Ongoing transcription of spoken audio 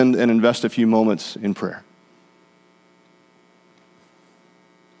and invest a few moments in prayer.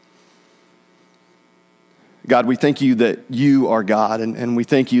 God, we thank you that you are God, and we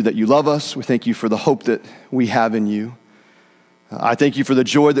thank you that you love us. We thank you for the hope that we have in you. I thank you for the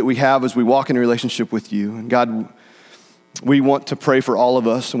joy that we have as we walk in a relationship with you. And God, we want to pray for all of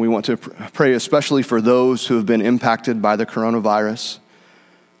us, and we want to pray especially for those who have been impacted by the coronavirus.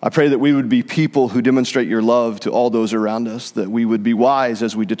 I pray that we would be people who demonstrate your love to all those around us, that we would be wise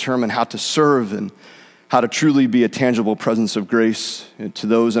as we determine how to serve and how to truly be a tangible presence of grace to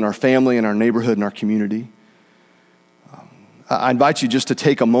those in our family, in our neighborhood, in our community. I invite you just to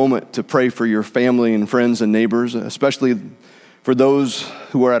take a moment to pray for your family and friends and neighbors, especially for those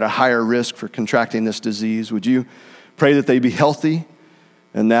who are at a higher risk for contracting this disease. Would you pray that they be healthy,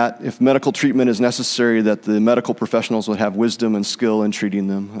 and that if medical treatment is necessary, that the medical professionals would have wisdom and skill in treating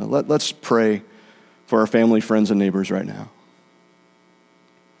them? Let's pray for our family, friends, and neighbors right now.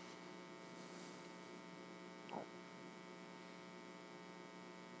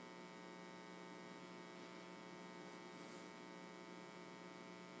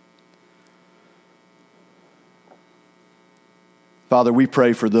 Father, we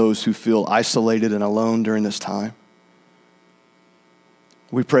pray for those who feel isolated and alone during this time.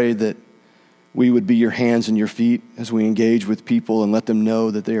 We pray that we would be your hands and your feet as we engage with people and let them know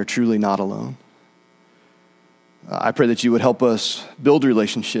that they are truly not alone. I pray that you would help us build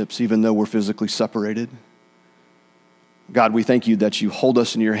relationships even though we're physically separated. God, we thank you that you hold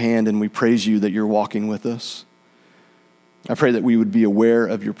us in your hand, and we praise you that you're walking with us. I pray that we would be aware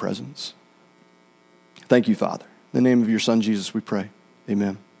of your presence. Thank you, Father. In the name of your Son, Jesus, we pray.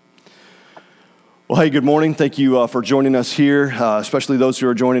 Amen. Well, hey, good morning. Thank you for joining us here, especially those who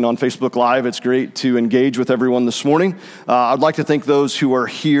are joining on Facebook Live. It's great to engage with everyone this morning. I'd like to thank those who are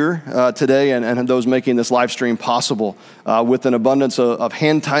here today and those making this live stream possible with an abundance of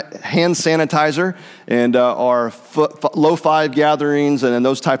hand sanitizer and our low five gatherings and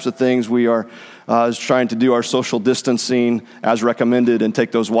those types of things. We are is trying to do our social distancing as recommended and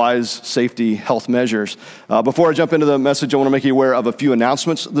take those wise safety health measures. Before I jump into the message, I want to make you aware of a few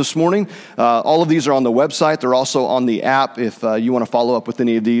announcements this morning. All of these are on the website. They're also on the app if you want to follow up with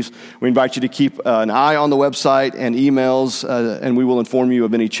any of these. We invite you to keep an eye on the website and emails, and we will inform you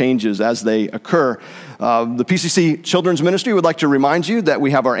of any changes as they occur. The PCC Children's Ministry would like to remind you that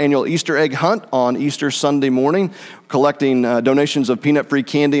we have our annual Easter egg hunt on Easter Sunday morning, collecting donations of peanut-free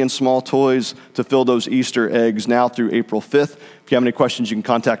candy and small toys to fill those Easter eggs now through April 5th. If you have any questions, you can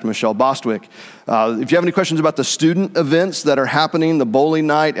contact Michelle Bostwick. If you have any questions about the student events that are happening, the bowling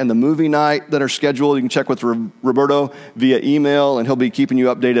night and the movie night that are scheduled, you can check with Roberto via email, and he'll be keeping you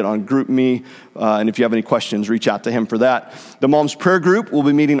updated on GroupMe. And if you have any questions, reach out to him for that. The Moms Prayer Group will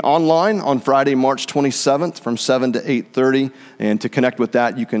be meeting online on Friday, March 27th from 7 to 8:30. And to connect with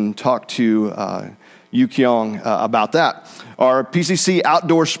that, you can talk to Yu Kyung about that. Our PCC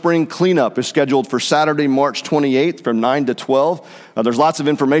Outdoor Spring Cleanup is scheduled for Saturday, March 28th from 9 to 12. There's lots of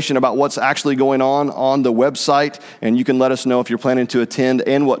information about what's actually going on the website, and you can let us know if you're planning to attend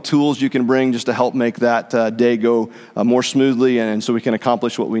and what tools you can bring just to help make that day go more smoothly and so we can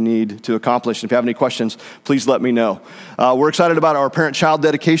accomplish what we need to accomplish. If you have any questions, please let me know. We're excited about our parent-child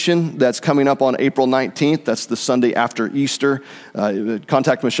dedication that's coming up on April 19th. That's the Sunday after Easter.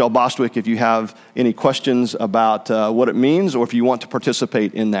 Contact Michelle Bostwick if you have any questions about what it means or if you want to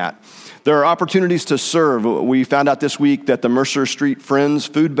participate in that. There are opportunities to serve. We found out this week that the Mercer Street Friends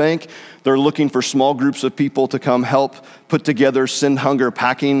Food Bank, they're looking for small groups of people to come help put together Send Hunger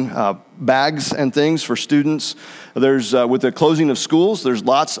packing bags and things for students. There's with the closing of schools, there's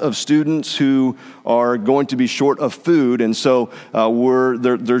lots of students who are going to be short of food, and so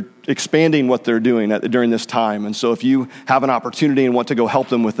they're expanding what they're doing during this time. And so if you have an opportunity and want to go help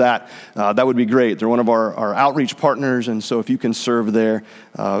them with that, that would be great. They're one of our outreach partners, and so if you can serve there,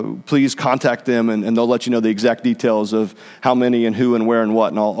 please contact them, and they'll let you know the exact details of how many and who and where and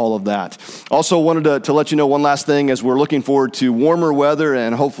what and all of that. Also wanted to let you know one last thing as we're looking forward to warmer weather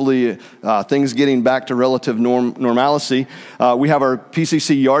and hopefully things getting back to relative normalcy. We have our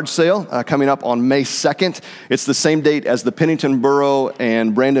PCC yard sale coming up on May 2nd. It's the same date as the Pennington Borough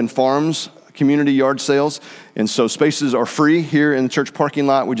and Brandon Farms community yard sales. And so spaces are free here in the church parking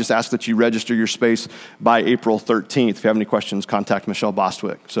lot. We just ask that you register your space by April 13th. If you have any questions, contact Michelle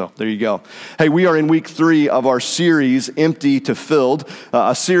Bostwick. So there you go. Hey, we are in week 3 of our series, Empty to Filled,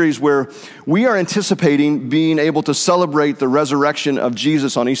 a series where we are anticipating being able to celebrate the resurrection of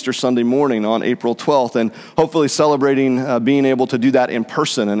Jesus on Easter Sunday morning on April 12th, and hopefully celebrating being able to do that in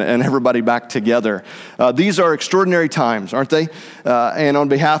person and everybody back together. These are extraordinary times, aren't they? And on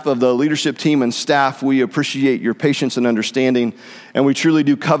behalf of the leadership team and staff, we appreciate appreciate your patience and understanding, and we truly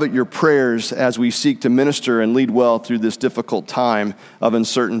do covet your prayers as we seek to minister and lead well through this difficult time of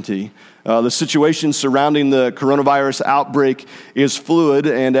uncertainty. The situation surrounding the coronavirus outbreak is fluid,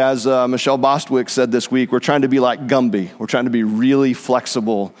 and as Michelle Bostwick said this week, we're trying to be like Gumby. We're trying to be really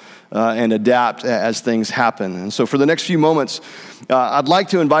flexible and adapt as things happen. And so for the next few moments, I'd like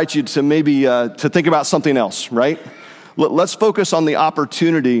to invite you to maybe to think about something else, right? Let's focus on the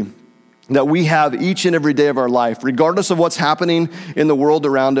opportunity that we have each and every day of our life, regardless of what's happening in the world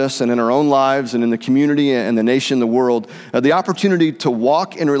around us and in our own lives and in the community and the nation, the world, the opportunity to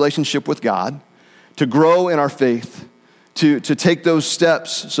walk in relationship with God, to grow in our faith, to take those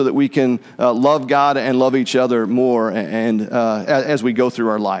steps so that we can love God and love each other more and as we go through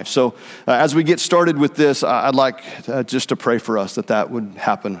our lives. So as we get started with this, I'd like just to pray for us that would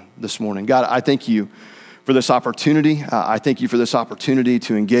happen this morning. God, I thank you for this opportunity. I thank you for this opportunity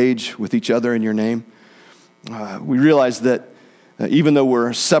to engage with each other in your name. We realize that even though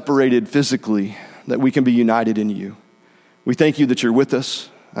we're separated physically, that we can be united in you. We thank you that you're with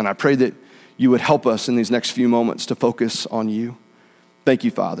us, and I pray that you would help us in these next few moments to focus on you. Thank you,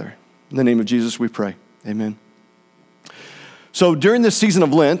 Father. In the name of Jesus, we pray. Amen. So during this season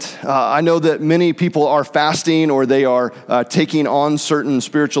of Lent, I know that many people are fasting or they are taking on certain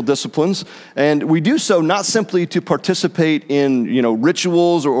spiritual disciplines, and we do so not simply to participate in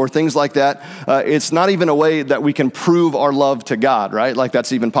rituals or things like that. It's not even a way that we can prove our love to God, right? Like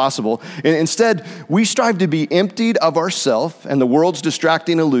that's even possible. Instead, we strive to be emptied of ourselves and the world's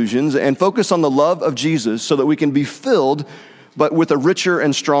distracting illusions and focus on the love of Jesus so that we can be filled, but with a richer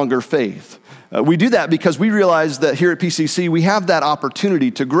and stronger faith. We do that because we realize that here at PCC, we have that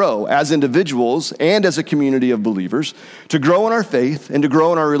opportunity to grow as individuals and as a community of believers, to grow in our faith and to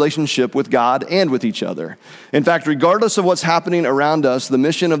grow in our relationship with God and with each other. In fact, regardless of what's happening around us, the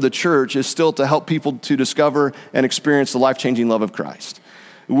mission of the church is still to help people to discover and experience the life-changing love of Christ.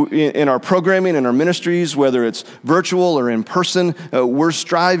 In our programming and our ministries, whether it's virtual or in person, we're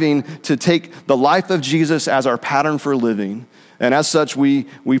striving to take the life of Jesus as our pattern for living. And as such, we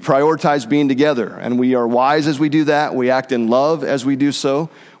prioritize being together, and we are wise as we do that. We act in love as we do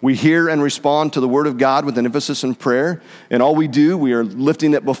so. We hear and respond to the Word of God with an emphasis in prayer. And all we do, we are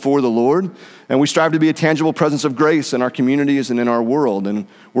lifting it before the Lord. And we strive to be a tangible presence of grace in our communities and in our world. And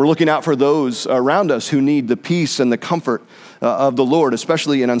we're looking out for those around us who need the peace and the comfort of the Lord,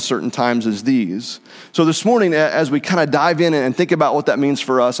 especially in uncertain times as these. So this morning, as we kind of dive in and think about what that means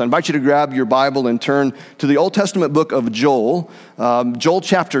for us, I invite you to grab your Bible and turn to the Old Testament book of Joel. Joel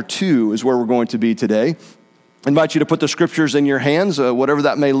chapter 2 is where we're going to be today. I invite you to put the scriptures in your hands, whatever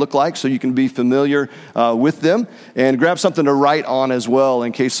that may look like, so you can be familiar with them, and grab something to write on as well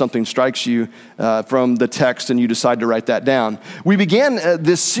in case something strikes you from the text and you decide to write that down. We began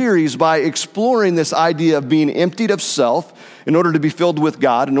this series by exploring this idea of being emptied of self in order to be filled with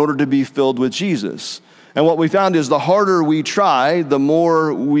God, in order to be filled with Jesus. And what we found is the harder we try, the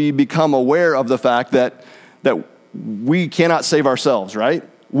more we become aware of the fact that we cannot save ourselves, right?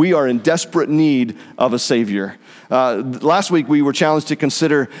 We are in desperate need of a Savior. Last week, we were challenged to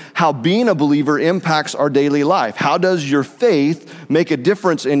consider how being a believer impacts our daily life. How does your faith make a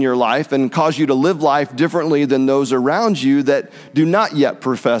difference in your life and cause you to live life differently than those around you that do not yet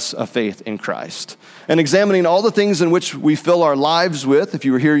profess a faith in Christ? And examining all the things in which we fill our lives with. If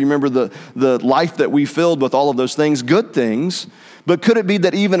you were here, you remember the life that we filled with all of those things, good things. But could it be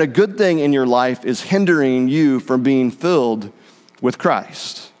that even a good thing in your life is hindering you from being filled with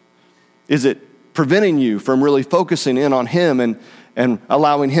Christ? Is it preventing you from really focusing in on Him and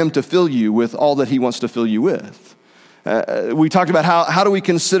allowing Him to fill you with all that He wants to fill you with? We talked about how do we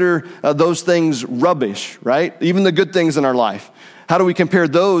consider those things rubbish, right? Even the good things in our life. How do we compare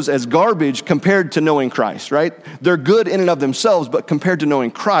those as garbage compared to knowing Christ, right? They're good in and of themselves, but compared to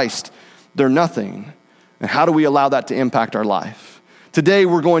knowing Christ, they're nothing. And how do we allow that to impact our life? Today,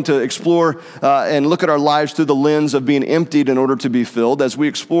 we're going to explore and look at our lives through the lens of being emptied in order to be filled as we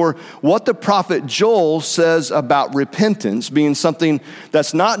explore what the prophet Joel says about repentance being something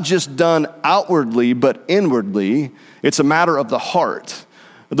that's not just done outwardly, but inwardly. It's a matter of the heart.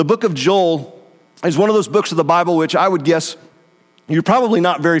 The book of Joel is one of those books of the Bible which I would guess you're probably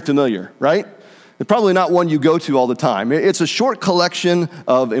not very familiar, right? It's probably not one you go to all the time. It's a short collection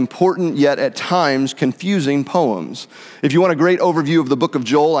of important yet at times confusing poems. If you want a great overview of the book of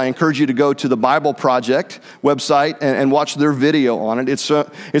Joel, I encourage you to go to the Bible Project website and watch their video on it.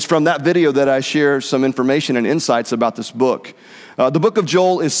 It's from that video that I share some information and insights about this book. The book of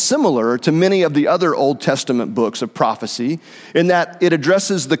Joel is similar to many of the other Old Testament books of prophecy in that it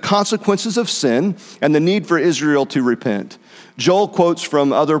addresses the consequences of sin and the need for Israel to repent. Joel quotes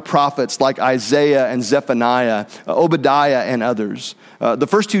from other prophets like Isaiah and Zephaniah, Obadiah, and others. The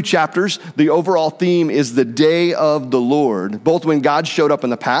first two chapters, the overall theme is the day of the Lord, both when God showed up in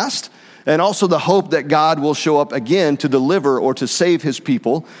the past and also the hope that God will show up again to deliver or to save his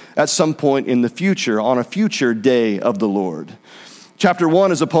people at some point in the future, on a future day of the Lord. Chapter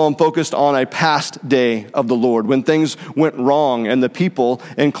 1 is a poem focused on a past day of the Lord, when things went wrong and the people,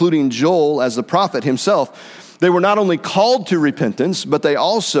 including Joel as the prophet himself, they were not only called to repentance, but they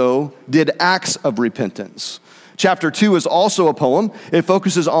also did acts of repentance. Chapter 2 is also a poem. It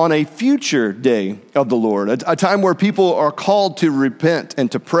focuses on a future day of the Lord, a time where people are called to repent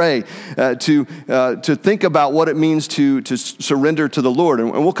and to pray, to think about what it means to surrender to the Lord.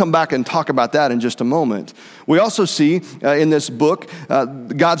 And we'll come back and talk about that in just a moment. We also see in this book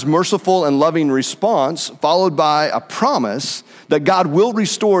God's merciful and loving response, followed by a promise that God will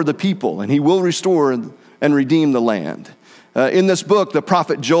restore the people and he will restore and redeem the land. In this book, the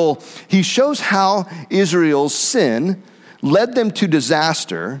prophet Joel, he shows how Israel's sin led them to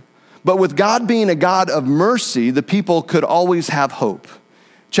disaster, but with God being a God of mercy, the people could always have hope.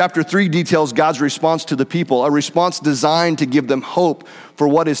 Chapter 3 details God's response to the people, a response designed to give them hope for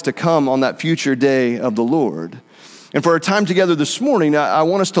what is to come on that future day of the Lord. And for our time together this morning, I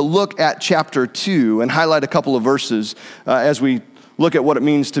want us to look at chapter 2 and highlight a couple of verses as we look at what it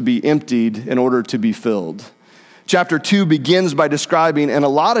means to be emptied in order to be filled. Chapter 2 begins by describing in a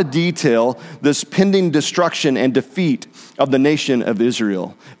lot of detail this pending destruction and defeat of the nation of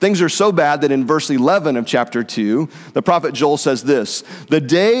Israel. Things are so bad that in verse 11 of chapter 2, the prophet Joel says this, "The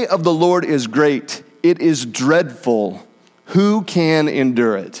day of the Lord is great, it is dreadful. Who can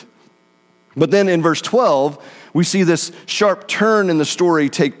endure it?" But then in verse 12, we see this sharp turn in the story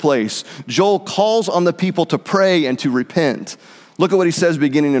take place. Joel calls on the people to pray and to repent. Look at what he says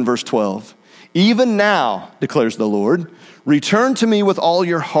beginning in verse 12. "Even now, declares the Lord, return to me with all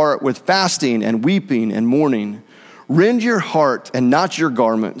your heart, with fasting and weeping and mourning. Rend your heart and not your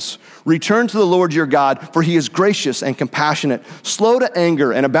garments. Return to the Lord your God, for he is gracious and compassionate, slow to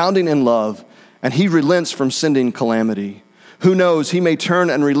anger and abounding in love, and he relents from sending calamity. Who knows, he may turn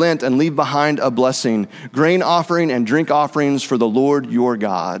and relent and leave behind a blessing, grain offering and drink offerings for the Lord your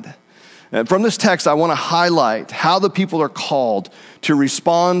God." From this text, I want to highlight how the people are called to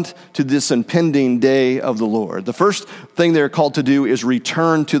respond to this impending day of the Lord. The first thing they're called to do is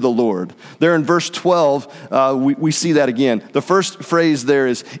return to the Lord. There in verse 12, we see that again. The first phrase there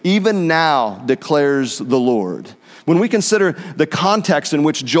is, "Even now declares the Lord." When we consider the context in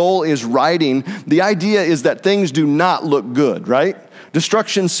which Joel is writing, the idea is that things do not look good, right?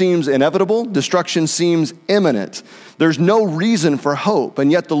 Destruction seems inevitable. Destruction seems imminent. There's no reason for hope.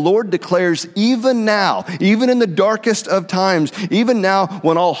 And yet the Lord declares even now, even in the darkest of times, even now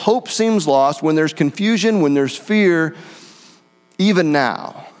when all hope seems lost, when there's confusion, when there's fear, even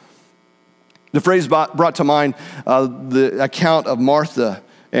now. The phrase brought to mind the account of Martha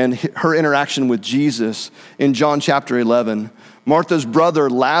and her interaction with Jesus in John chapter 11. Martha's brother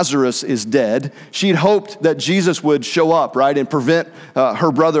Lazarus is dead. She'd hoped that Jesus would show up, right, and prevent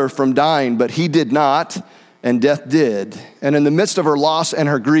her brother from dying, but he did not, and death did. And in the midst of her loss and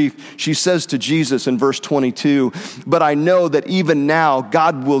her grief, she says to Jesus in verse 22, "But I know that even now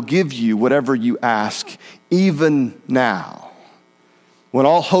God will give you whatever you ask, even now. When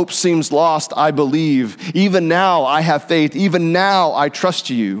all hope seems lost, I believe. Even now I have faith. Even now I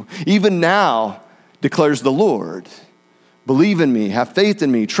trust you. Even now, declares the Lord. Believe in me, have faith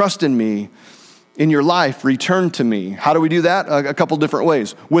in me, trust in me. In your life, return to me." How do we do that? A couple different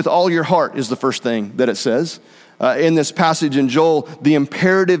ways. With all your heart is the first thing that it says. In this passage in Joel, the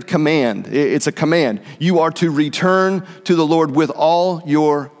imperative command, it's a command. You are to return to the Lord with all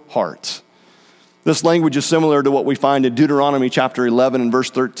your heart. This language is similar to what we find in Deuteronomy chapter 11 and verse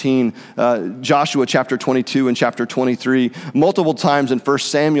 13, Joshua chapter 22 and chapter 23, multiple times in 1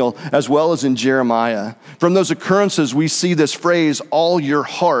 Samuel, as well as in Jeremiah. From those occurrences, we see this phrase, all your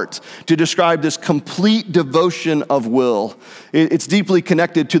heart, to describe this complete devotion of will. It's deeply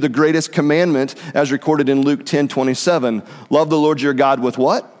connected to the greatest commandment as recorded in Luke 10:27. Love the Lord your God with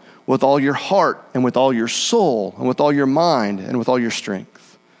what? With all your heart and with all your soul and with all your mind and with all your strength.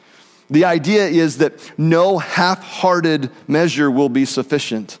 The idea is that no half-hearted measure will be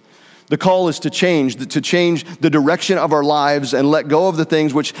sufficient. The call is to change the direction of our lives and let go of the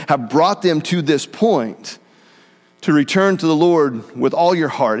things which have brought them to this point. To return to the Lord with all your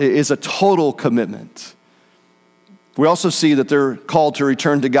heart is a total commitment. We also see that they're called to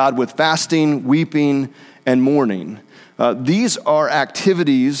return to God with fasting, weeping, and mourning. These are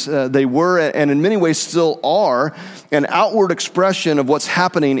activities, they were and in many ways still are, an outward expression of what's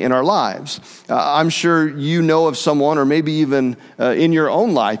happening in our lives. I'm sure you know of someone, or maybe even in your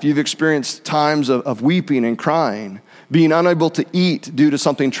own life, you've experienced times of weeping and crying, being unable to eat due to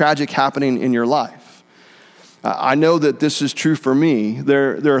something tragic happening in your life. I know that this is true for me.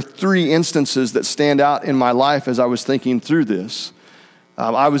 There are 3 instances that stand out in my life as I was thinking through this.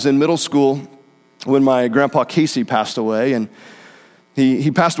 I was in middle school when my grandpa Casey passed away, and he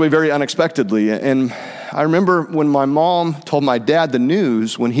passed away very unexpectedly. And I remember when my mom told my dad the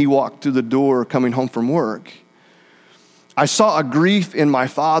news when he walked through the door coming home from work, I saw a grief in my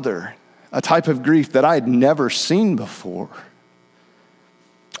father, a type of grief that I had never seen before.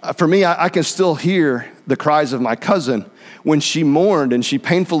 For me, I can still hear the cries of my cousin when she mourned and she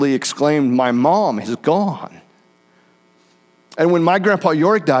painfully exclaimed, "My mom is gone." And when my grandpa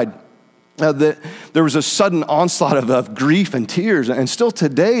Yorick died, there was a sudden onslaught of grief and tears. And still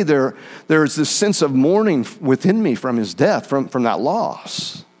today, there is this sense of mourning within me from his death, from that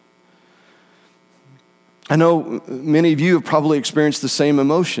loss. I know many of you have probably experienced the same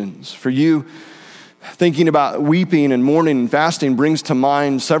emotions. For you, thinking about weeping and mourning and fasting brings to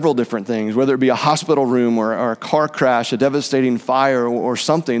mind several different things, whether it be a hospital room or a car crash, a devastating fire or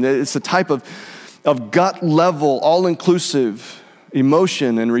something. It's the type of gut level, all-inclusive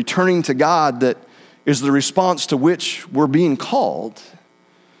emotion and returning to God that is the response to which we're being called.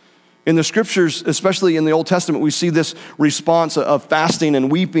 In the scriptures, especially in the Old Testament, we see this response of fasting and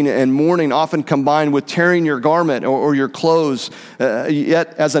weeping and mourning often combined with tearing your garment or your clothes,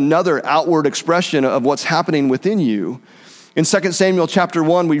 yet as another outward expression of what's happening within you. In 2 Samuel chapter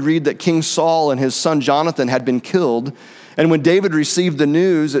 1, we read that King Saul and his son Jonathan had been killed. And when David received the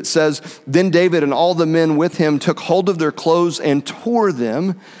news, it says, "Then David and all the men with him took hold of their clothes and tore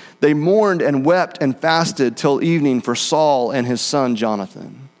them. They mourned and wept and fasted till evening for Saul and his son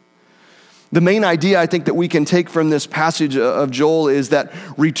Jonathan." The main idea I think that we can take from this passage of Joel is that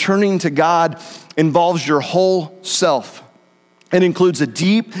returning to God involves your whole self. It includes a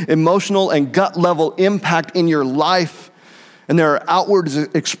deep emotional and gut level impact in your life. And there are outward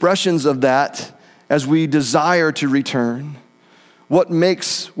expressions of that as we desire to return. What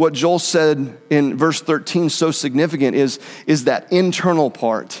makes what Joel said in verse 13 so significant is that internal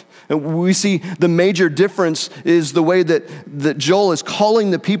part. And we see the major difference is the way that Joel is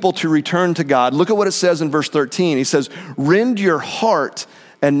calling the people to return to God. Look at what it says in verse 13. He says, "Rend your heart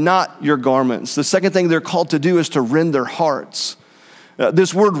and not your garments." The second thing they're called to do is to rend their hearts.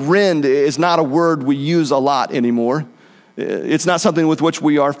 This word rend is not a word we use a lot anymore. It's not something with which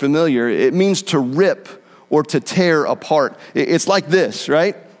we are familiar. It means to rip or to tear apart. It's like this,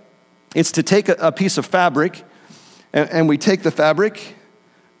 right? It's to take a piece of fabric, and we take the fabric.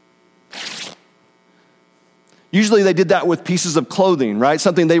 Usually they did that with pieces of clothing, right?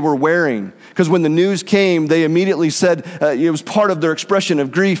 Something they were wearing. Because when the news came, they immediately said it was part of their expression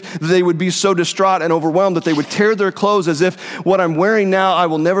of grief. They would be so distraught and overwhelmed that they would tear their clothes as if what I'm wearing now, I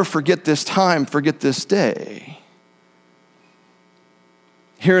will never forget this time, forget this day.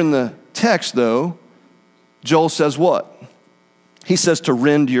 Here in the text, though, Joel says what? He says to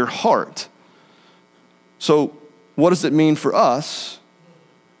rend your heart. So what does it mean for us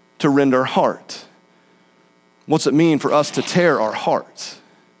to rend our heart? What's it mean for us to tear our heart?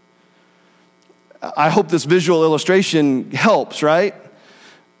 I hope this visual illustration helps, right?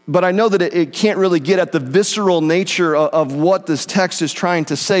 But I know that it can't really get at the visceral nature of what this text is trying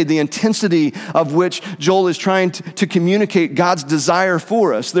to say, the intensity of which Joel is trying to communicate God's desire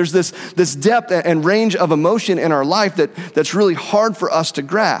for us. There's this depth and range of emotion in our life that's really hard for us to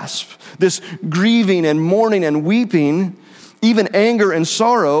grasp. This grieving and mourning and weeping, even anger and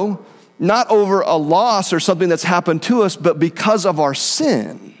sorrow, not over a loss or something that's happened to us, but because of our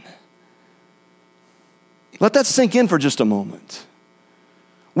sin. Let that sink in for just a moment.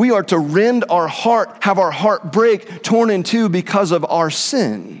 We are to rend our heart, have our heart break, torn in two because of our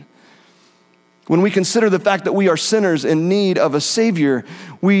sin. When we consider the fact that we are sinners in need of a Savior,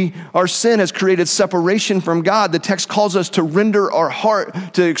 our sin has created separation from God. The text calls us to render our heart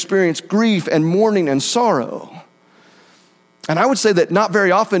to experience grief and mourning and sorrow. And I would say that not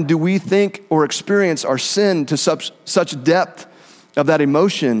very often do we think or experience our sin to such depth of that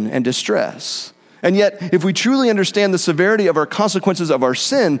emotion and distress. And yet, if we truly understand the severity of our consequences of our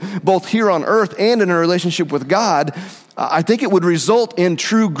sin, both here on earth and in our relationship with God, I think it would result in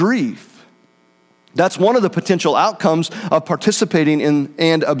true grief. That's one of the potential outcomes of participating in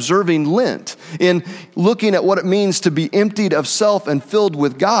and observing Lent, in looking at what it means to be emptied of self and filled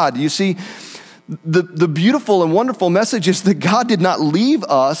with God. You see, the beautiful and wonderful message is that God did not leave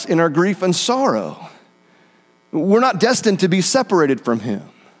us in our grief and sorrow. We're not destined to be separated from him.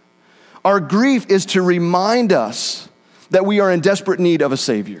 Our grief is to remind us that we are in desperate need of a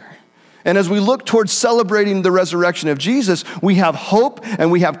Savior. And as we look towards celebrating the resurrection of Jesus, we have hope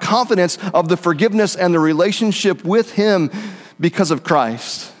and we have confidence of the forgiveness and the relationship with him because of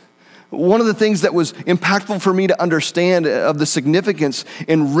Christ. One of the things that was impactful for me to understand of the significance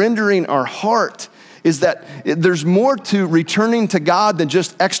in rendering our heart is that there's more to returning to God than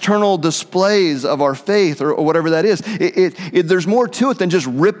just external displays of our faith or whatever that is. There's more to it than just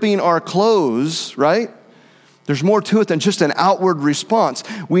ripping our clothes, right? There's more to it than just an outward response.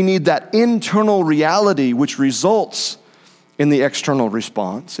 We need that internal reality which results in the external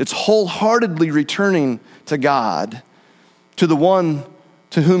response. It's wholeheartedly returning to God, to the one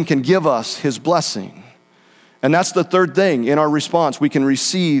to whom can give us his blessing. And that's the third thing in our response. We can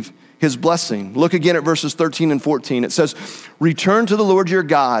receive his blessing. Look again at verses 13 and 14. It says, "Return to the Lord your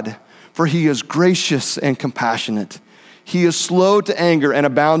God, for he is gracious and compassionate. He is slow to anger and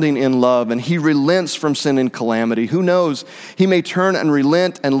abounding in love, and he relents from sin and calamity. Who knows? He may turn and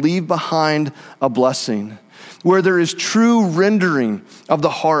relent and leave behind a blessing." Where there is true rendering of the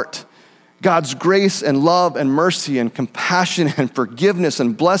heart, God's grace and love and mercy and compassion and forgiveness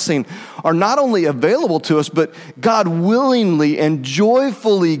and blessing are not only available to us, but God willingly and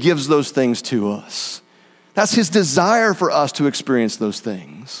joyfully gives those things to us. That's his desire for us to experience those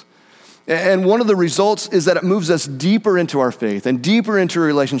things. And one of the results is that it moves us deeper into our faith and deeper into a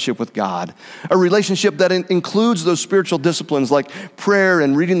relationship with God, a relationship that includes those spiritual disciplines like prayer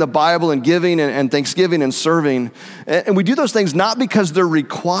and reading the Bible and giving and thanksgiving and serving. And we do those things not because they're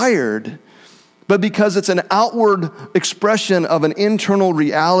required, but because it's an outward expression of an internal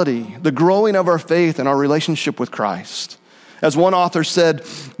reality, the growing of our faith and our relationship with Christ. As one author said,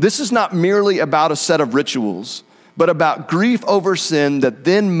 this is not merely about a set of rituals, but about grief over sin that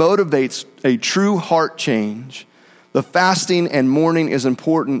then motivates a true heart change. The fasting and mourning is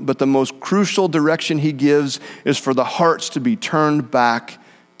important, but the most crucial direction he gives is for the hearts to be turned back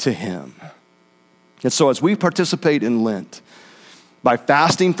to him. And so as we participate in Lent, by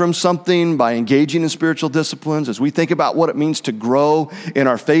fasting from something, by engaging in spiritual disciplines, as we think about what it means to grow in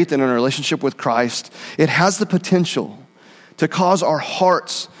our faith and in our relationship with Christ, it has the potential to cause our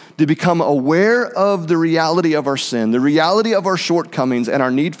hearts to become aware of the reality of our sin, the reality of our shortcomings and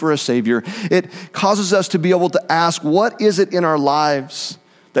our need for a Savior. It causes us to be able to ask, what is it in our lives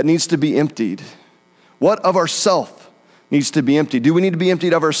that needs to be emptied? What of ourself needs to be emptied? Do we need to be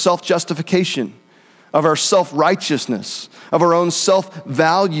emptied of our self-justification, of our self-righteousness, of our own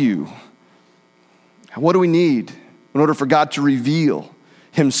self-value? What do we need in order for God to reveal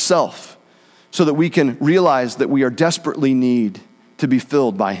himself so that we can realize that we are desperately need to be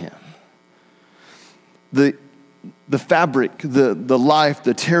filled by him? The fabric, the life,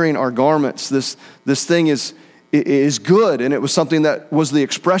 the tearing our garments, this thing is good, and it was something that was the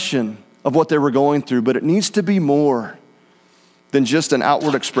expression of what they were going through, but it needs to be more than just an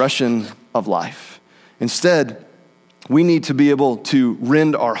outward expression of life. Instead, we need to be able to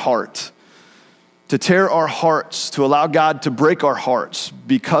rend our heart, to tear our hearts, to allow God to break our hearts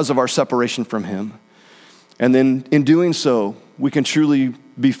because of our separation from him. And then in doing so, we can truly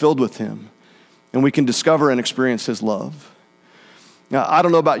be filled with him, and we can discover and experience his love. Now, I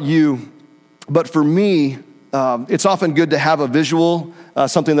don't know about you, but for me, it's often good to have a visual,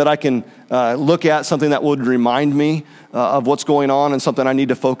 something that I can look at, something that would remind me of what's going on and something I need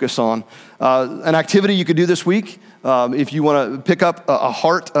to focus on. An activity you could do this week, if you want to pick up a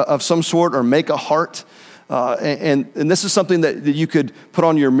heart of some sort or make a heart. And this is something that you could put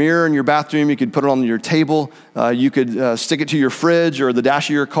on your mirror in your bathroom. You could put it on your table. You could stick it to your fridge or the dash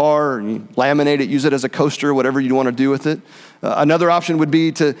of your car, or you laminate it, use it as a coaster, whatever you want to do with it. Another option would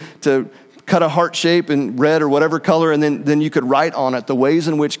be to cut a heart shape in red or whatever color, and then you could write on it the ways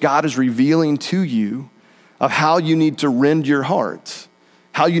in which God is revealing to you of how you need to rend your heart,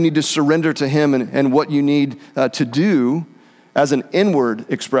 how you need to surrender to him, and what you need to do as an inward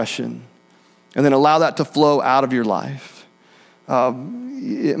expression, and then allow that to flow out of your life.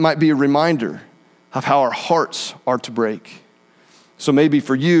 It might be a reminder of how our hearts are to break. So maybe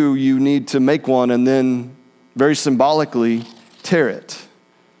for you, you need to make one and then very symbolically tear it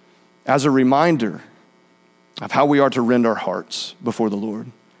as a reminder of how we are to rend our hearts before the Lord.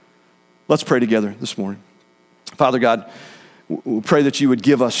 Let's pray together this morning. Father God, we pray that you would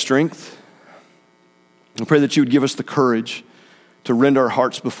give us strength. We pray that you would give us the courage to rend our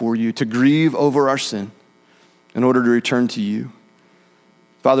hearts before you, to grieve over our sin in order to return to you.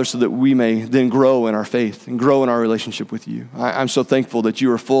 Father, so that we may then grow in our faith and grow in our relationship with you. I'm so thankful that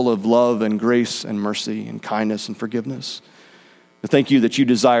you are full of love and grace and mercy and kindness and forgiveness. Thank you that you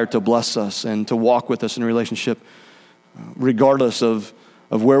desire to bless us and to walk with us in a relationship, regardless of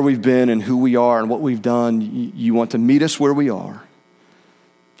where we've been and who we are and what we've done. You want to meet us where we are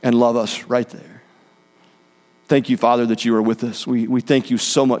and love us right there. Thank you, Father, that you are with us. We thank you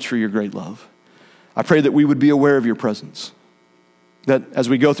so much for your great love. I pray that we would be aware of your presence, that as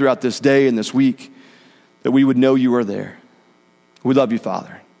we go throughout this day and this week, that we would know you are there. We love you,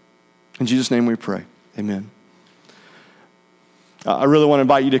 Father. In Jesus' name we pray. Amen. I really want to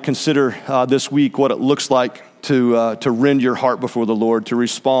invite you to consider this week what it looks like to rend your heart before the Lord, to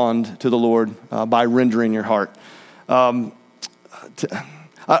respond to the Lord by rendering your heart. I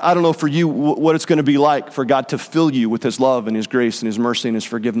don't know for you what it's going to be like for God to fill you with his love and his grace and his mercy and his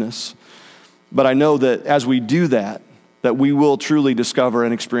forgiveness. But I know that as we do that we will truly discover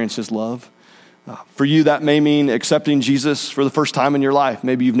and experience his love. For you, that may mean accepting Jesus for the first time in your life.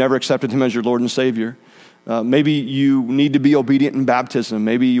 Maybe you've never accepted him as your Lord and Savior. Maybe you need to be obedient in baptism.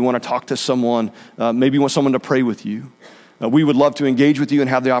 Maybe you want to talk to someone. Maybe you want someone to pray with you. We would love to engage with you and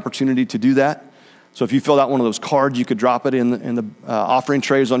have the opportunity to do that. So if you filled out one of those cards, you could drop it in the offering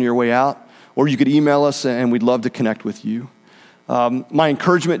trays on your way out, or you could email us and we'd love to connect with you. My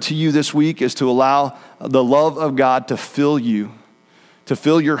encouragement to you this week is to allow the love of God to fill you, to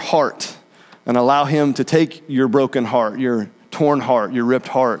fill your heart, and allow him to take your broken heart, your torn heart, your ripped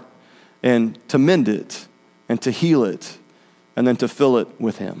heart, and to mend it and to heal it and then to fill it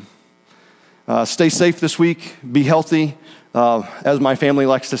with him. Stay safe this week. Be healthy. As my family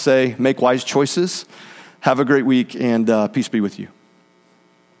likes to say, make wise choices. Have a great week, and peace be with you.